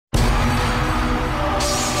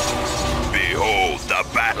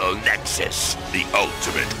Battle Nexus, the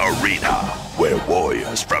ultimate arena, where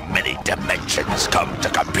warriors from many dimensions come to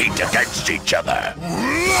compete against each other.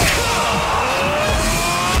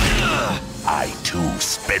 I too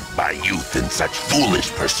spent my youth in such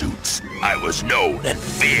foolish pursuits. I was known and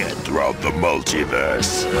feared throughout the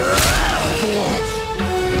multiverse.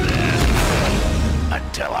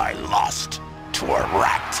 Until I lost to a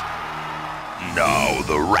rat. Now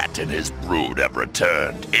the rat and his brood have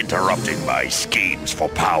returned, interrupting my schemes for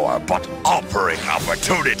power, but offering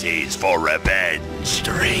opportunities for revenge.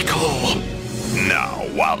 Draco! Now,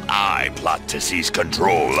 while I plot to seize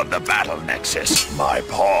control of the Battle Nexus, my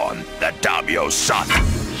pawn, the Damio's son,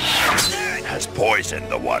 has poisoned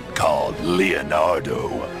the one called Leonardo.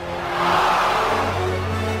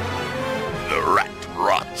 The rat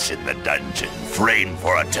rots in the dungeon, framed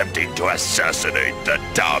for attempting to assassinate the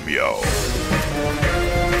Damio.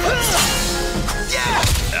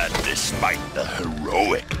 And despite the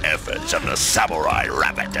heroic efforts of the samurai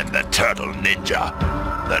rabbit and the turtle ninja,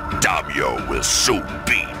 the Damio will soon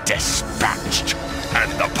be dispatched,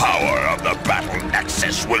 and the power of the Battle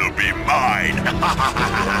Nexus will be mine!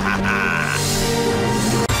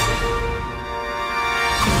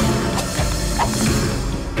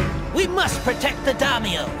 We must protect the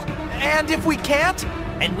Damio! And if we can't?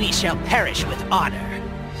 And we shall perish with honor.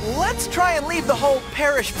 Let's try and leave the whole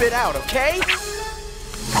perish bit out, okay?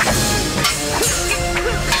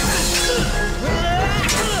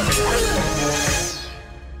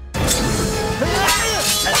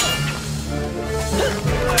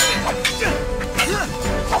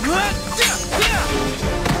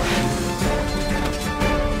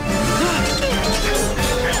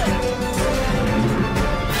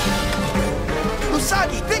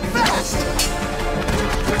 Usagi, think fast!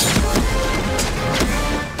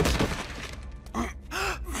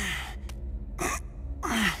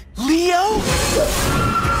 Leo?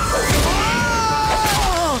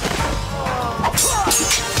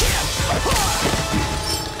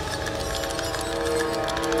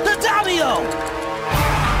 The Damio!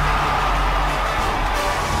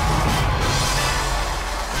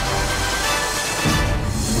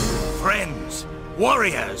 Friends,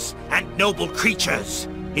 warriors, and noble creatures,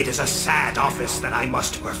 it is a sad office that I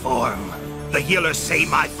must perform. The healers say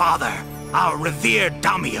my father, our revered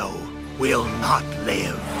Damio, will not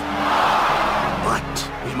live.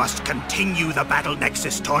 But we must continue the Battle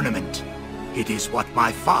Nexus tournament. It is what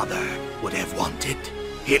my father would have wanted.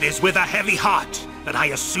 It is with a heavy heart that I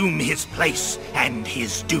assume his place and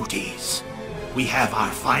his duties. We have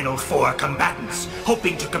our final 4 combatants,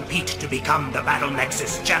 hoping to compete to become the Battle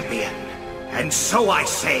Nexus champion. And so I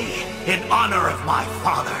say, in honor of my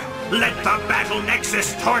father, let the Battle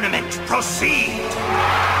Nexus tournament proceed!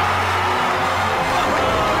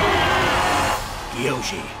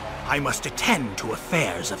 Yoshi, I must attend to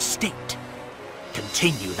affairs of state.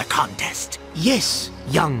 Continue the contest. Yes,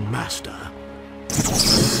 young master.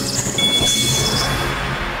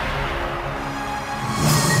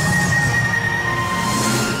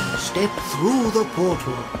 Step through the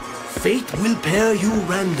portal. Fate will pair you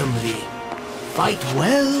randomly. Fight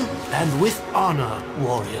well and with honor,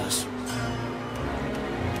 warriors.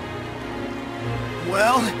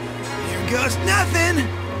 Well, here goes nothing!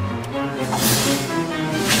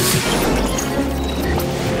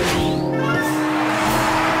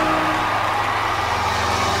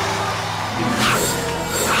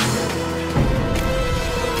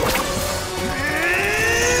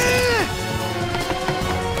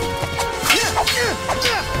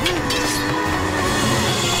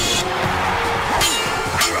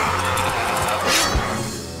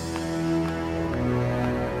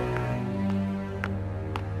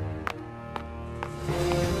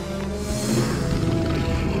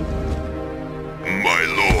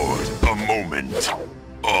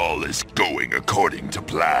 All is going according to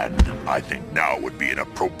plan. I think now would be an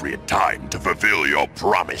appropriate time to fulfill your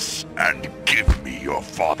promise and give me your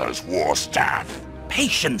father's war staff.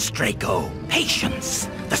 Patience, Draco. Patience.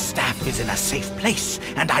 The staff is in a safe place,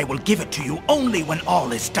 and I will give it to you only when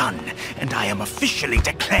all is done, and I am officially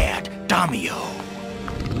declared Damio.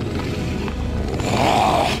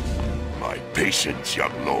 My patience,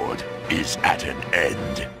 young lord, is at an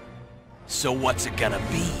end. So what's it gonna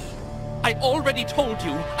be? I already told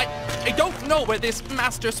you. I don't know where this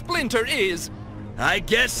Master Splinter is. I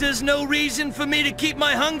guess there's no reason for me to keep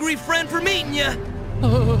my hungry friend from eating you.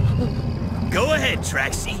 Go ahead,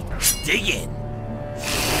 Traxie. Dig in.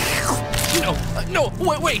 No,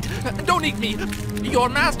 wait. Don't eat me. Your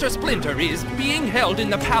Master Splinter is being held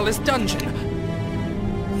in the palace dungeon.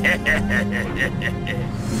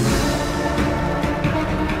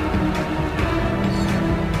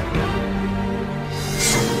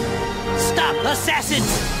 assassins!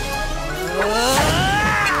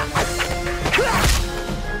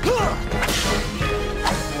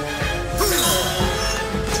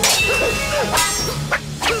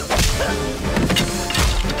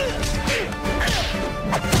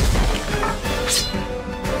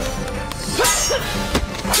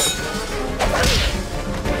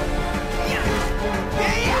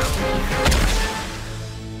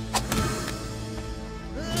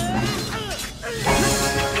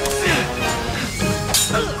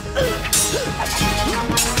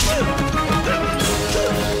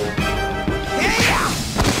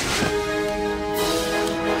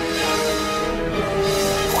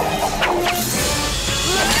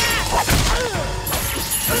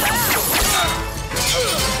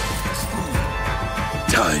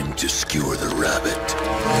 Time to skewer the rabbit.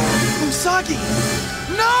 Usagi!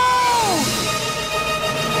 No!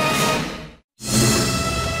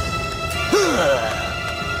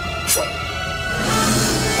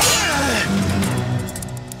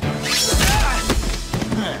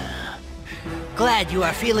 Glad you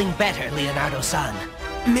are feeling better, Leonardo-san.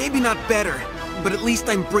 Maybe not better, but at least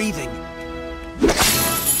I'm breathing.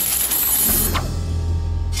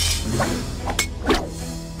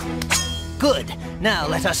 Good. Now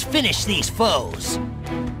let us finish these foes.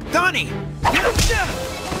 Donnie!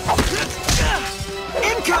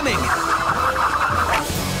 Incoming!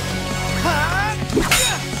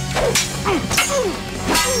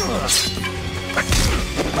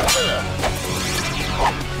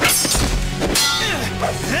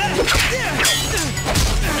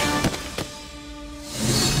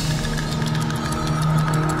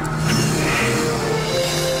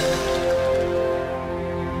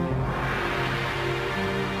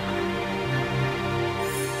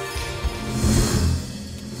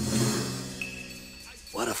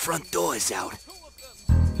 Well, the front door is out.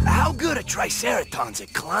 How good are Triceratons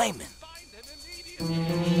at climbing?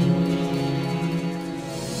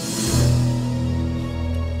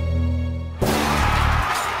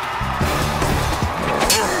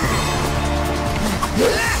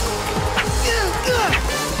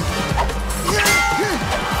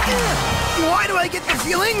 Why do I get the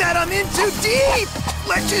feeling that I'm in too deep?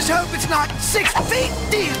 Let's just hope it's not 6 feet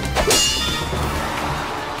deep!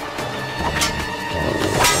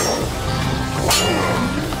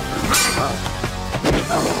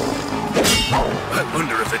 I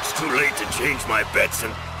wonder if it's too late to change my bets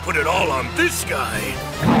and put it all on this guy.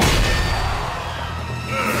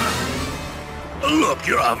 Look,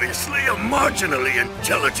 you're obviously a marginally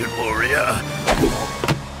intelligent warrior.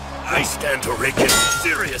 I stand to rake in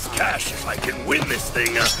serious cash if I can win this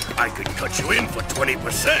thing. I could cut you in for 20%.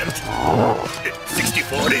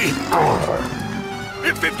 60-40?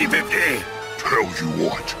 50-50? Tell you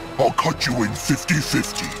what, I'll cut you in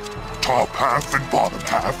 50-50. Top half and bottom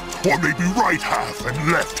half, or maybe right half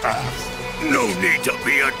and left half. No need to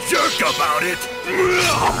be a jerk about it.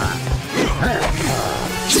 No!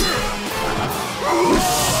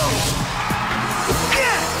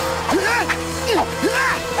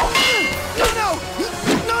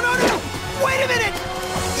 Wait a minute!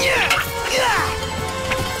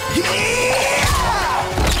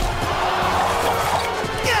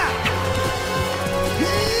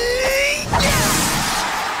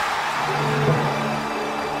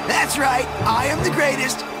 That's right, I am the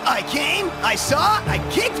greatest. I came, I saw, I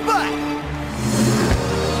kicked butt.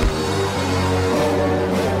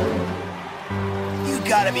 You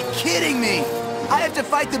gotta be kidding me. I have to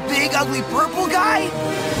fight the big, ugly purple guy?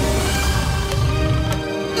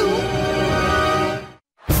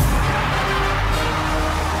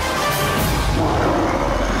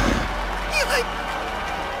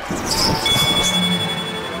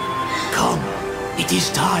 Come, it is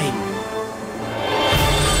time.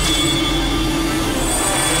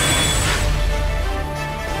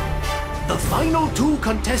 The final 2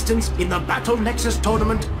 contestants in the Battle Nexus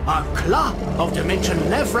tournament are Kla of Dimension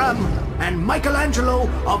Levram and Michelangelo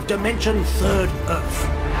of Dimension 3rd Earth.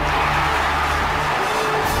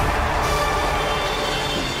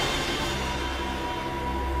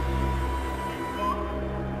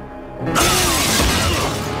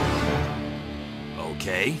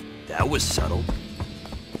 Okay, that was subtle.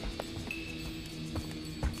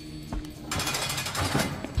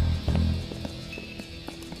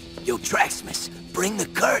 Yo, Traxmas, bring the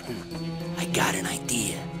curtain. I got an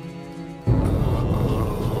idea.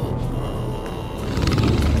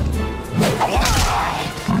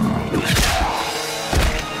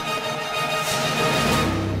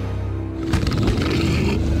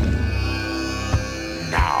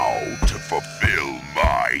 Now to fulfill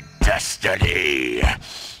my destiny.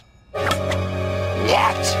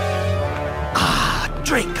 What? Ah,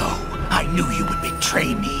 Draco, I knew you would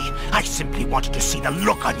simply wanted to see the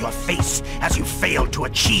look on your face as you failed to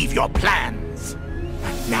achieve your plans.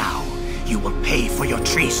 And now, you will pay for your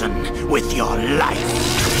treason with your life.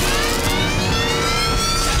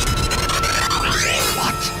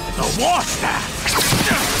 What? The War Staff?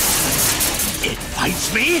 It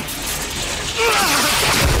fights me?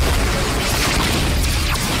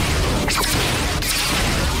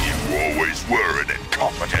 You always were an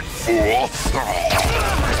incompetent fool.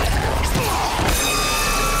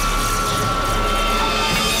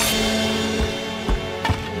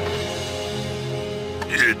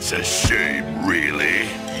 It's a shame, really.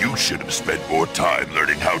 You should have spent more time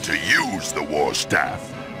learning how to use the War Staff.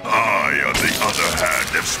 I, on the other hand,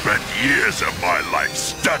 have spent years of my life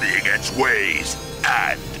studying its ways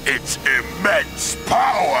and its immense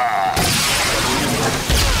power!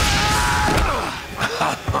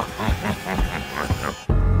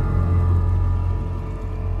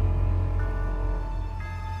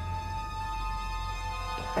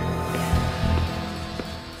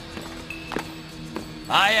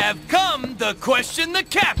 I have come to question the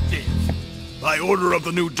captive. By order of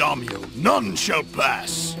the new daimyo, none shall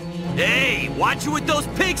pass. Hey, watch it with those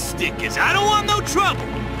pig stickers. I don't want no trouble.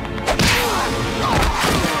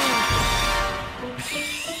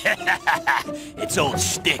 It's old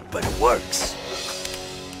shtick, but it works.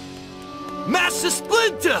 Master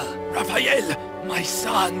Splinter! Raphael, my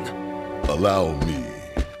son. Allow me.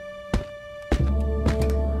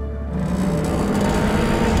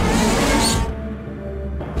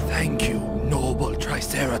 Thank you, noble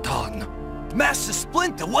Triceraton. Master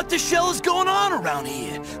Splinter, what the shell is going on around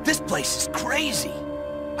here? This place is crazy.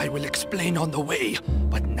 I will explain on the way,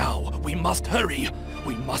 but now we must hurry.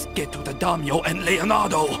 We must get to the daimyo and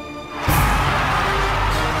Leonardo.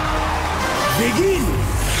 Begin!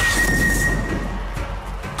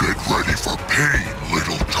 Get ready for pain,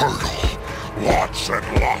 little turtle. Lots and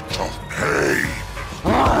lots of pain.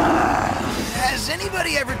 Has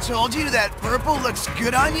anybody ever told you that purple looks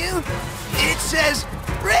good on you? It says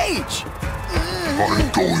rage.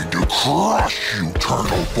 I'm going to crush you,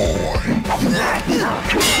 turtle boy.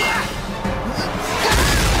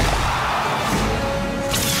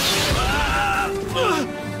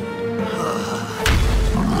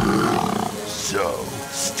 So,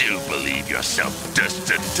 still believe yourself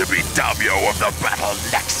destined to be daimyo of the Battle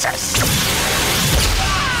Nexus?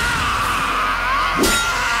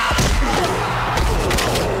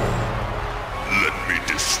 Let me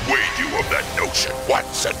dissuade you of that notion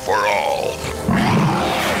once and for all.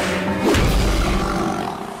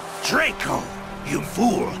 Draco, you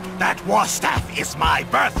fool! That War Staff is my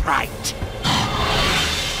birthright!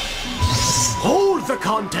 Hold the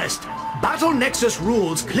contest! Battle Nexus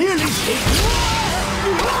rules clearly state...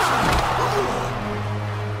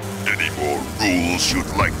 Any more rules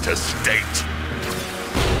you'd like to state?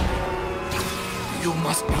 You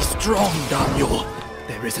must be strong, daimyo.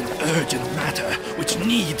 There is an urgent matter which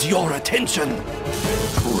needs your attention.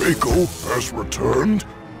 Draco has returned?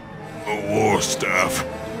 The War Staff.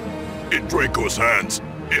 In Draco's hands,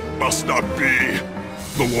 it must not be.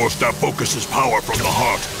 The War Staff focuses power from the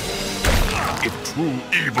heart. If true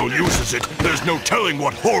evil uses it, there's no telling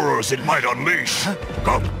what horrors it might unleash.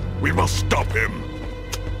 Come, we must stop him.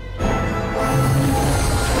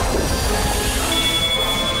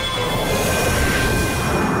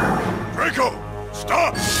 Draco,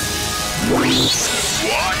 stop! What?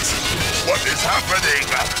 What is happening?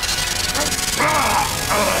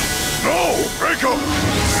 No, Draco!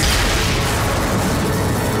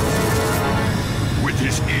 With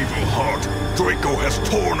his evil heart, Draco has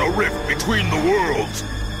torn a rift between the worlds.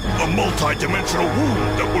 A multi-dimensional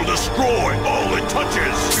wound that will destroy all it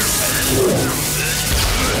touches.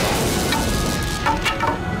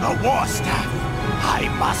 The War Staff! I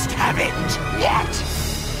must have it! What?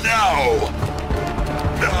 No!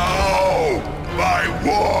 No! My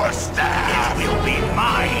War Staff! It will be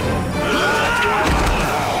mine!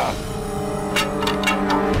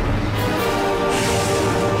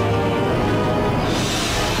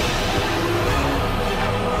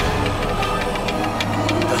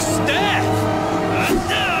 The staff!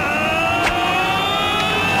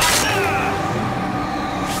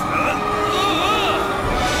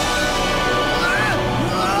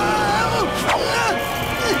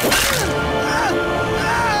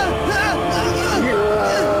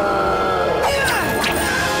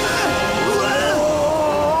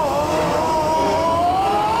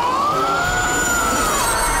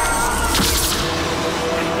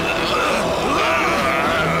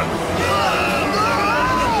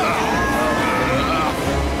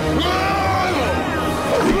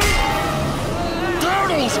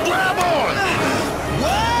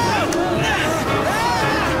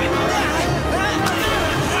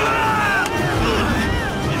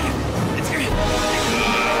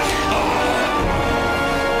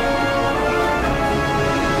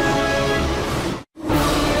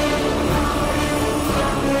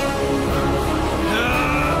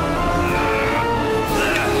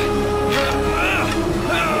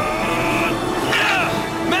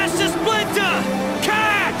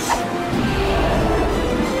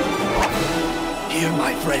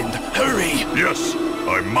 Yes,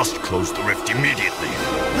 I must close the rift immediately.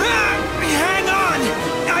 Hang on!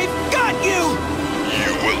 I've got you!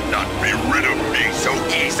 You will not be rid of me so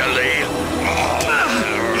easily.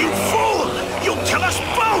 You fool! You'll kill us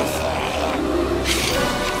both!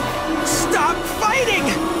 Stop fighting!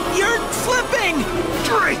 You're flipping!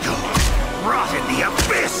 Draco! Rot in the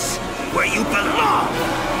abyss! Where you belong!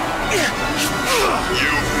 You fool!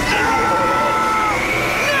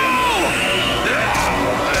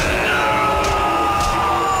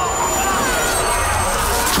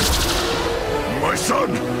 My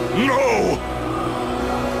son, no!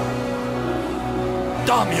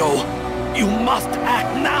 Damio, you must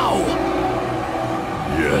act now!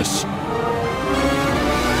 Yes.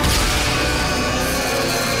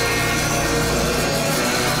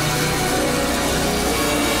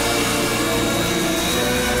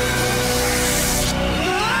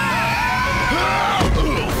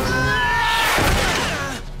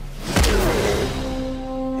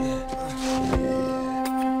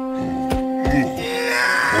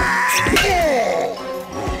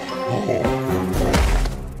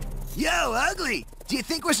 Yo, Ugly! Do you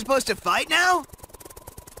think we're supposed to fight now?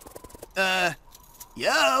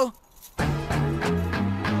 Yo?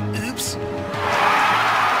 Oops.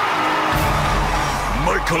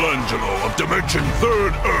 Michelangelo of Dimension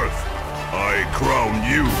 3rd Earth, I crown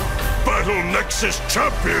you Battle Nexus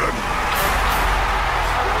Champion!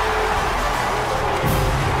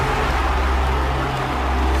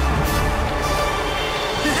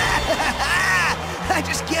 I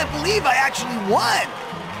just can't believe I actually won!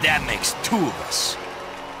 That makes two of us.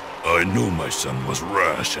 I knew my son was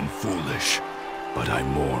rash and foolish, but I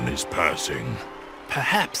mourn his passing.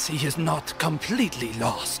 Perhaps he is not completely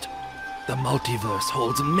lost. The multiverse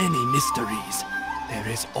holds many mysteries. There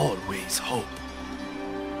is always hope.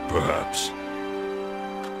 Perhaps.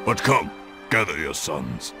 But come, gather your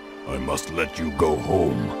sons. I must let you go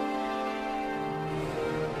home.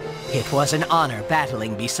 It was an honor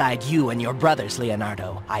battling beside you and your brothers,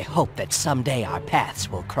 Leonardo. I hope that someday our paths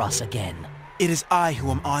will cross again. It is I who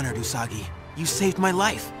am honored, Usagi. You saved my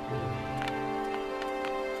life.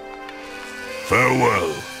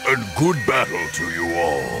 Farewell, and good battle to you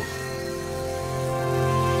all.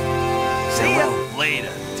 See ya!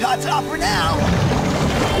 Later. Ta-ta for now!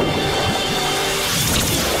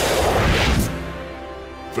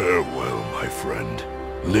 Farewell, my friend.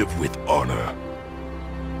 Live with honor.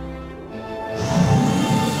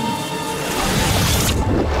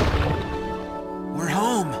 We're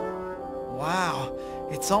home. Wow,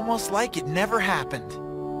 it's almost like it never happened.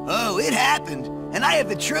 Oh, it happened, and I have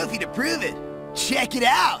the trophy to prove it. Check it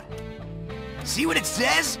out! See what it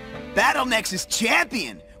says? Battle Nexus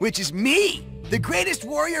Champion, which is me! The greatest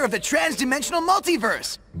warrior of the trans-dimensional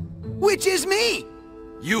multiverse! Which is me!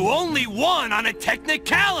 You only won on a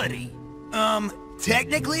technicality!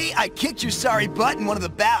 Technically, I kicked your sorry butt in one of the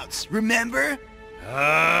bouts, remember?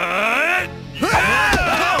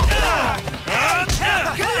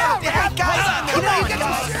 Get out there, guys! Come on, get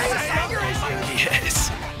some serious anger issues!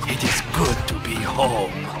 Yes, it is good to be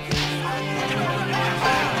home.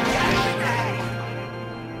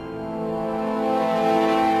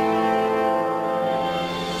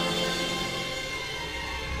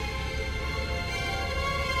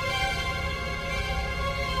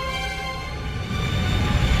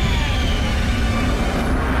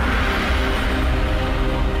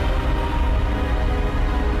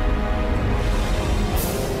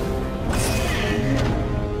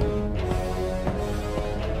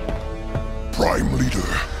 Prime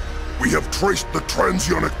Leader, we have traced the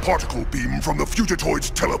transionic particle beam from the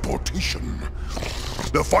Fugitoid's teleportation.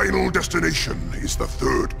 The final destination is the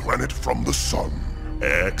third planet from the sun.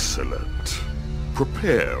 Excellent.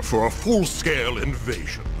 Prepare for a full-scale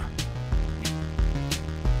invasion.